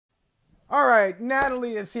All right,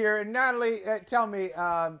 Natalie is here. And Natalie, tell me,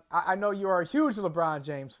 I know you are a huge LeBron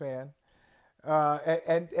James fan.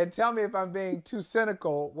 And tell me if I'm being too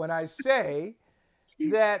cynical when I say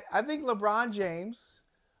that I think LeBron James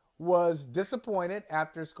was disappointed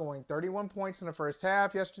after scoring 31 points in the first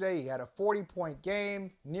half yesterday. He had a 40-point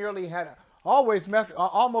game, nearly had almost messed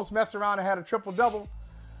around and had a triple double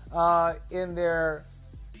in their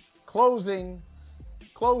closing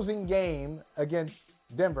game against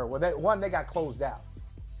Denver. Well, they got closed out.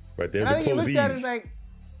 Right there, And I the think he looked at it and closees. like,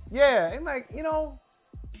 yeah, and like,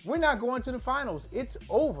 we're not going to the finals. It's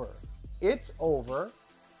over. It's over.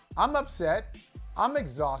 I'm upset. I'm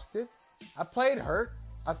exhausted. I played hurt.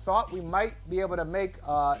 I thought we might be able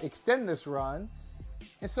to extend this run.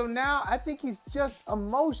 And so now I think he's just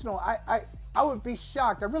emotional. I would be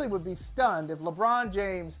shocked. I really would be stunned if LeBron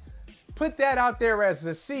James put that out there as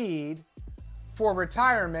the seed for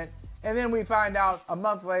retirement, and then we find out a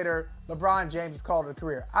month later LeBron James has called it a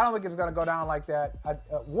career. I don't think it's going to go down like that.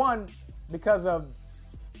 One, because of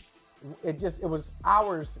it was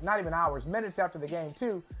hours, not even hours, minutes after the game.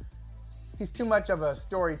 Two, he's too much of a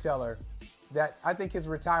storyteller that I think his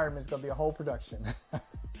retirement is going to be a whole production.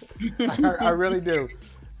 I really do.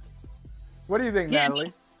 What do you think, Yeah,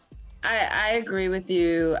 Natalie? I agree with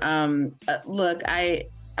you. Look,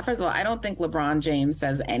 first of all, I don't think LeBron James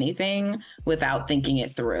says anything without thinking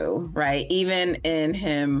it through, right? Even in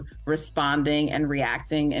him responding and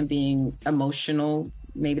reacting and being emotional,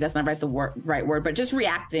 maybe that's not right word, but just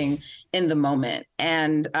reacting in the moment.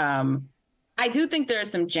 And I do think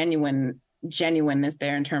there's some genuineness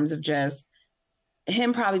there in terms of just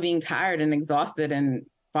him probably being tired and exhausted and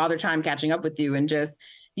father time catching up with you and just,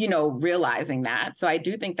 realizing that. So I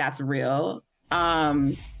do think that's real.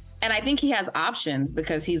 And I think he has options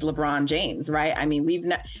because he's LeBron James, right? I mean,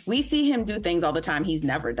 we see him do things all the time he's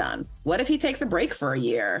never done. What if he takes a break for a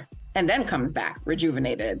year and then comes back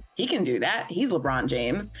rejuvenated? He can do that. He's LeBron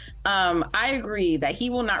James. I agree that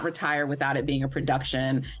he will not retire without it being a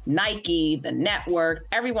production. Nike, the networks,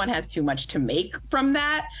 everyone has too much to make from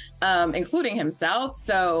that, including himself.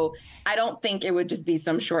 So I don't think it would just be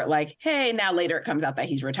some short like, hey, now later it comes out that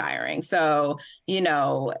he's retiring. So,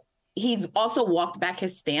 he's also walked back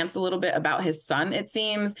his stance a little bit about his son, it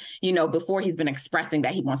seems. Before he's been expressing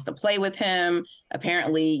that he wants to play with him.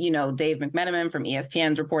 Apparently, Dave McMenamin from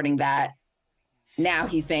ESPN's reporting that now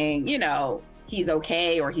he's saying, he's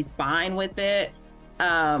okay or he's fine with it,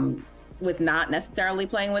 with not necessarily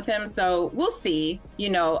playing with him. So we'll see.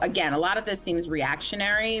 Again, a lot of this seems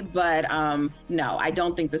reactionary, but no, I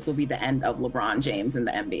don't think this will be the end of LeBron James in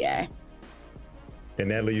the NBA. And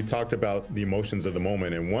Natalie, you talked about the emotions of the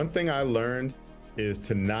moment. And one thing I learned is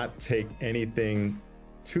to not take anything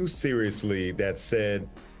too seriously that's said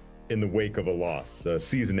in the wake of a loss, a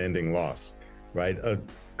season-ending loss, right?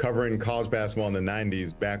 Covering college basketball in the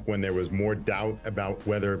 90s, back when there was more doubt about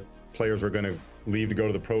whether players were going to leave to go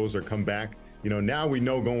to the pros or come back. Now we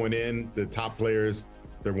know going in, the top players,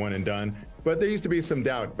 they're one and done. But there used to be some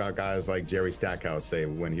doubt about guys like Jerry Stackhouse, say,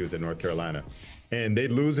 when he was at North Carolina. And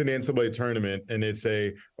they'd lose an NCAA tournament and they'd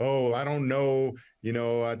say, oh, I don't know.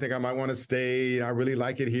 I think I might want to stay. I really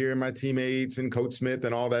like it here, my teammates and Coach Smith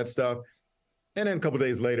and all that stuff. And then a couple of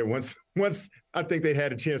days later, once I think they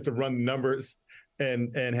had a chance to run the numbers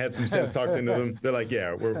and had some sense talked into them, they're like,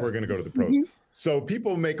 yeah, we're going to go to the pros. So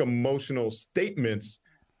people make emotional statements,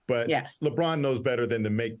 but Yes. LeBron knows better than to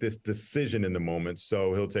make this decision in the moment.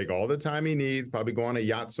 So he'll take all the time he needs, probably go on a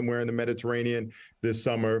yacht somewhere in the Mediterranean this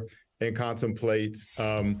summer and contemplate.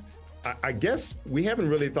 I guess we haven't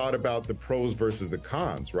really thought about the pros versus the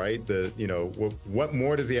cons, right? What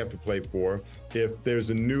more does he have to play for? If there's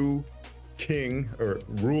a new king or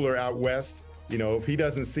ruler out west, if he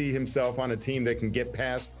doesn't see himself on a team that can get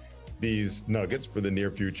past these Nuggets for the near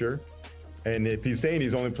future, and if he's saying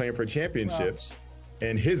he's only playing for championships,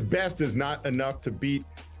 and his best is not enough to beat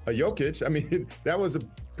a Jokic, I mean, that was a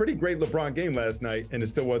pretty great LeBron game last night, and it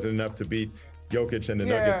still wasn't enough to beat Jokic and the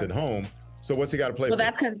Nuggets at home. So what's he got to play for? Well,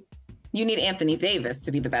 that's because you need Anthony Davis to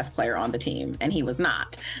be the best player on the team, and he was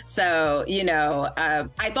not. So,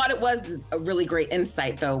 I thought it was a really great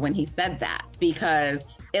insight, though, when he said that, because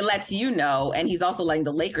it lets you know, and he's also letting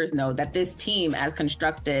the Lakers know that this team as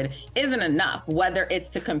constructed isn't enough, whether it's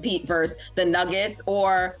to compete versus the Nuggets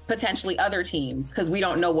or potentially other teams, because we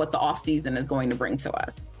don't know what the offseason is going to bring to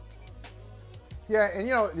us. Yeah, and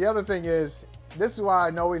the other thing is, this is why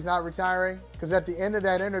I know he's not retiring, because at the end of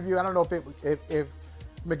that interview, I don't know if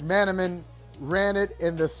McManaman ran it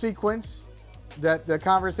in the sequence that the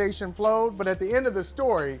conversation flowed, but at the end of the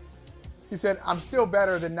story, he said, I'm still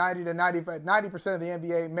better than 90% of the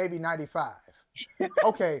NBA, maybe 95.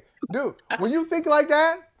 Okay, dude, when you think like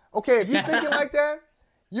that, Okay, if you're thinking like that,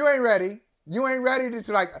 you ain't ready. You ain't ready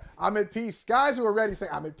to like, I'm at peace. Guys who are ready say,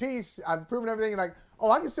 I'm at peace. I've proven everything. Like,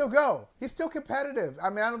 oh, I can still go. He's still competitive. I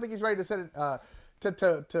mean, I don't think he's ready to set it,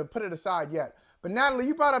 to put it aside yet. But Natalie,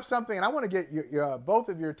 you brought up something, and I want to get your both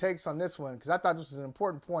of your takes on this one because I thought this was an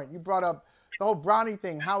important point. You brought up the whole Bronny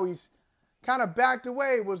thing, how he's kind of backed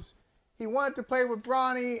away. He wanted to play with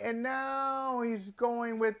Bronny, and now he's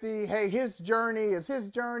going with the, hey, his journey is his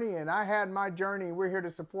journey, and I had my journey, and we're here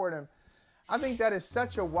to support him. I think that is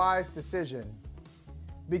such a wise decision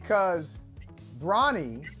because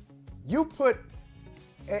Bronny, you put,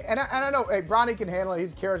 and I know, hey, Bronny can handle it.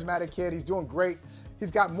 He's a charismatic kid. He's doing great.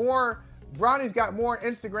 Bronny's got more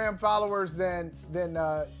Instagram followers than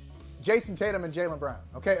Jason Tatum and Jaylen Brown.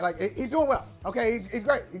 Okay, like he's doing well. Okay, he's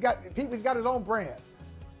great. He's got his own brand.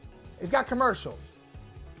 He's got commercials.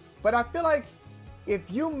 But I feel like if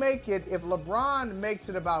LeBron makes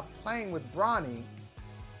it about playing with Bronny,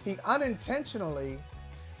 he unintentionally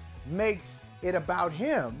makes it about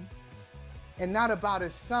him and not about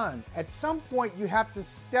his son. At some point, you have to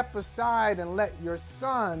step aside and let your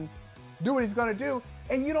son do what he's going to do.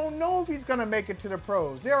 And you don't know if he's going to make it to the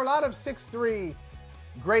pros. There are a lot of 6'3",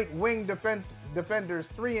 great wing defenders,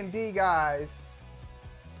 3-and-D guys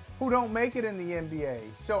who don't make it in the NBA.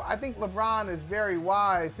 So I think LeBron is very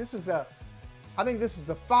wise. I think this is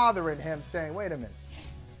the father in him saying, wait a minute.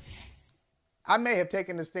 I may have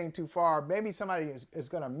taken this thing too far. Maybe somebody is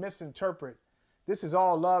going to misinterpret. This is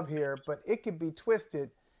all love here, but it could be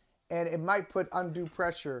twisted, and it might put undue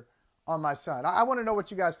pressure on my son. I want to know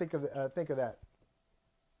what you guys think of that.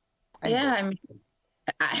 Yeah,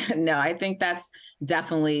 I think that's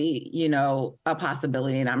definitely, a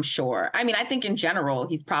possibility, and I'm sure. I mean, I think in general,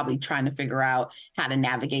 he's probably trying to figure out how to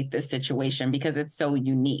navigate this situation because it's so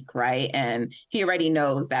unique, right? And he already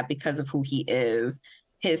knows that because of who he is,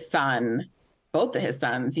 his son, both of his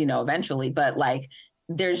sons, eventually, but like,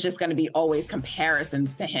 there's just going to be always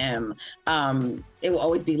comparisons to him. It will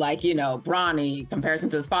always be like, Bronny, comparison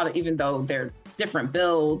to his father, even though they're different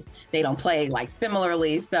builds, they don't play like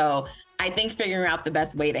similarly. So I think figuring out the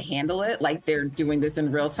best way to handle it, like they're doing this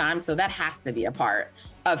in real time. So that has to be a part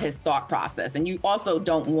of his thought process. And you also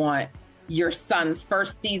don't want your son's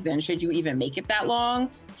first season, should you even make it that long,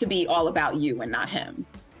 to be all about you and not him.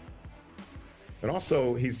 And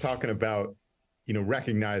also he's talking about,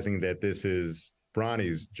 recognizing that this is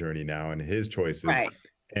Bronny's journey now and his choices. Right.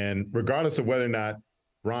 And regardless of whether or not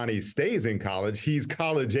Bronny stays in college, he's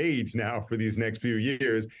college age now for these next few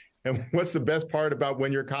years. And what's the best part about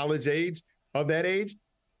when you're college age, of that age?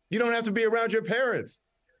 You don't have to be around your parents,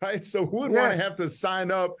 right? So who would want to have to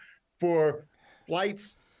sign up for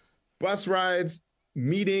flights, bus rides,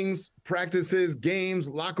 meetings, practices, games,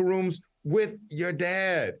 locker rooms with your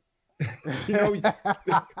dad?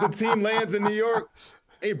 The team lands in New York.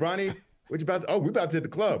 Hey, Bronny, what you about to? Oh, we're about to hit the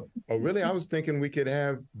club. Oh, really? I was thinking we could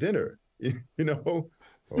have dinner.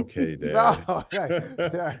 Okay, Dad. No,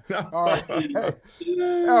 right.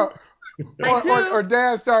 Yeah. No. Or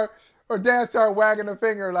Dad start wagging a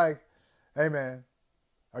finger like, "Hey, man,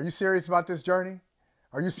 are you serious about this journey?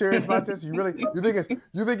 Are you serious about this? You think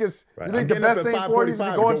the best thing for you is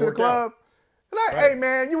to be going to the club?" Like, hey,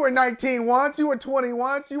 man, you were 19 once, you were 20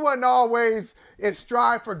 once, you wasn't always in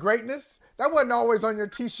strive for greatness. That wasn't always on your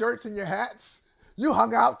T-shirts and your hats. You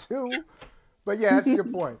hung out too. But yeah, that's a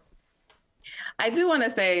good point. I do want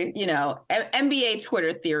to say, NBA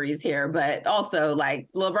Twitter theories here, but also like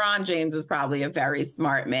LeBron James is probably a very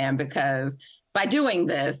smart man because by doing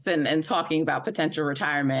this and talking about potential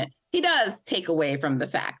retirement, he does take away from the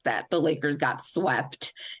fact that the Lakers got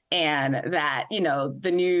swept and that,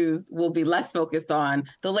 the news will be less focused on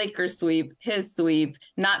the Lakers sweep, his sweep,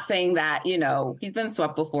 not saying that, he's been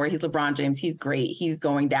swept before. He's LeBron James. He's great. He's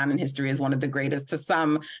going down in history as one of the greatest, to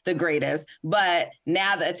some, the greatest. But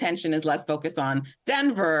now the attention is less focused on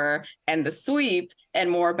Denver and the sweep and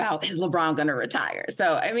more about, is LeBron going to retire?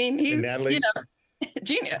 So, I mean, he's, Natalie,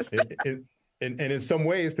 genius. And in some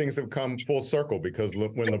ways, things have come full circle because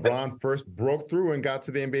when LeBron first broke through and got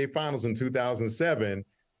to the NBA Finals in 2007,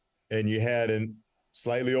 and you had a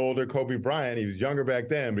slightly older Kobe Bryant, he was younger back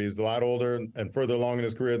then, but he was a lot older and further along in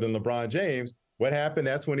his career than LeBron James. What happened?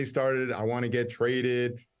 That's when he started, I want to get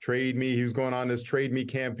traded, trade me. He was going on this trade me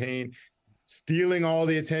campaign, stealing all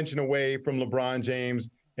the attention away from LeBron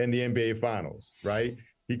James and the NBA Finals, right?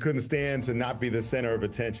 He couldn't stand to not be the center of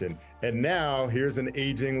attention. And now here's an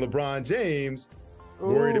aging LeBron James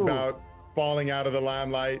worried about falling out of the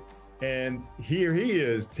limelight. And here he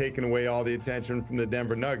is taking away all the attention from the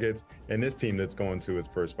Denver Nuggets and this team that's going to its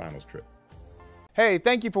first finals trip. Hey,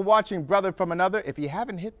 thank you for watching Brother from Another. If you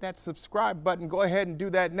haven't hit that subscribe button, go ahead and do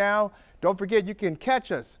that now. Don't forget you can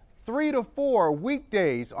catch us 3 to 4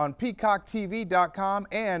 weekdays on PeacockTV.com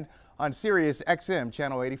and on Sirius XM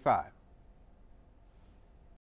Channel 85.